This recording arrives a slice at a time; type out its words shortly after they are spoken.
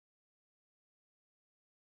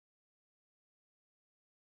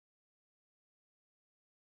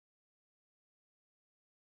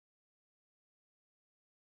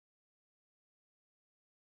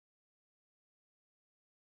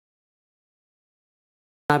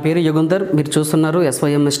నా పేరు యుగంధర్, మీరు చూస్తున్నారు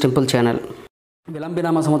SYMS టెంపుల్ ఛానల్.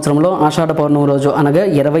 విలంబినామ సంవత్సరంలో ఆషాఢ పౌర్ణమి రోజు అనగా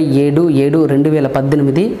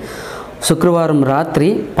 27/7/2018 శుక్రవారం రాత్రి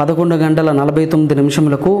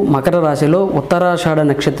 11:49 మకర రాశిలో ఉత్తరాషాఢ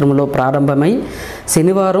నక్షత్రంలో ప్రారంభమై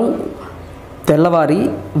శనివారం తెల్లవారి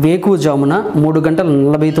వేకువజామున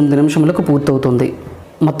 3:49 పూర్తవుతుంది.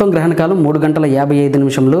 మొత్తం గ్రహణ కాలం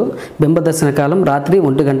 3:55, బింబ దర్శన కాలం రాత్రి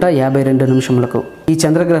 1:52. ఈ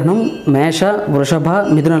చంద్రగ్రహణం మేష, వృషభ,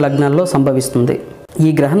 మిథున లగ్నాల్లో సంభవిస్తుంది. ఈ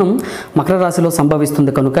గ్రహణం మకర రాశిలో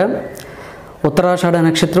సంభవిస్తుంది కనుక ఉత్తరాషాఢ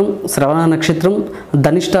నక్షత్రం, శ్రవణ నక్షత్రం,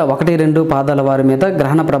 ధనిష్ట 1-2 పాదాల వారి మీద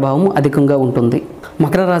గ్రహణ ప్రభావం అధికంగా ఉంటుంది.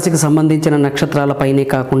 మకర రాశికి సంబంధించిన నక్షత్రాలపైనే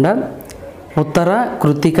కాకుండా ఉత్తర,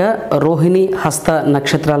 కృత్తిక, రోహిణి, హస్త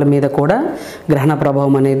నక్షత్రాల మీద కూడా గ్రహణ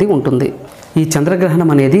ప్రభావం అనేది ఉంటుంది. ఈ చంద్రగ్రహణం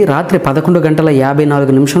అనేది రాత్రి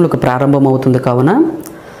 11:54 ప్రారంభమవుతుంది కావున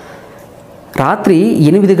రాత్రి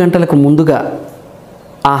 8 గంటలకు ముందుగా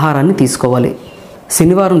ఆహారాన్ని తీసుకోవాలి.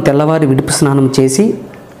 శనివారం తెల్లవారి విడుపు స్నానం చేసి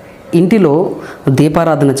ఇంటిలో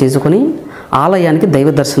దీపారాధన చేసుకొని ఆలయానికి దైవ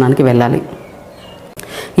దర్శనానికి వెళ్ళాలి.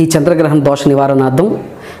 ఈ చంద్రగ్రహణ దోష నివారణార్థం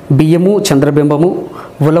బియ్యము, చంద్రబింబము,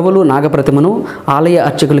 ఉలవలు, నాగప్రతిమను ఆలయ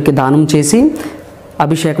అర్చకులకి దానం చేసి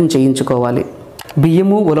అభిషేకం చేయించుకోవాలి.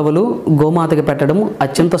 బియ్యము, ఉలవలు గోమాతకి పెట్టడం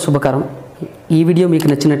అత్యంత శుభకరం. ఈ వీడియో మీకు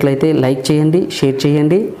నచ్చినట్లయితే లైక్ చేయండి, షేర్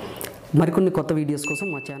చేయండి. మరికొన్ని కొత్త వీడియోస్ కోసం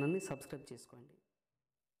మా ఛానల్ని సబ్స్క్రైబ్ చేసుకోండి.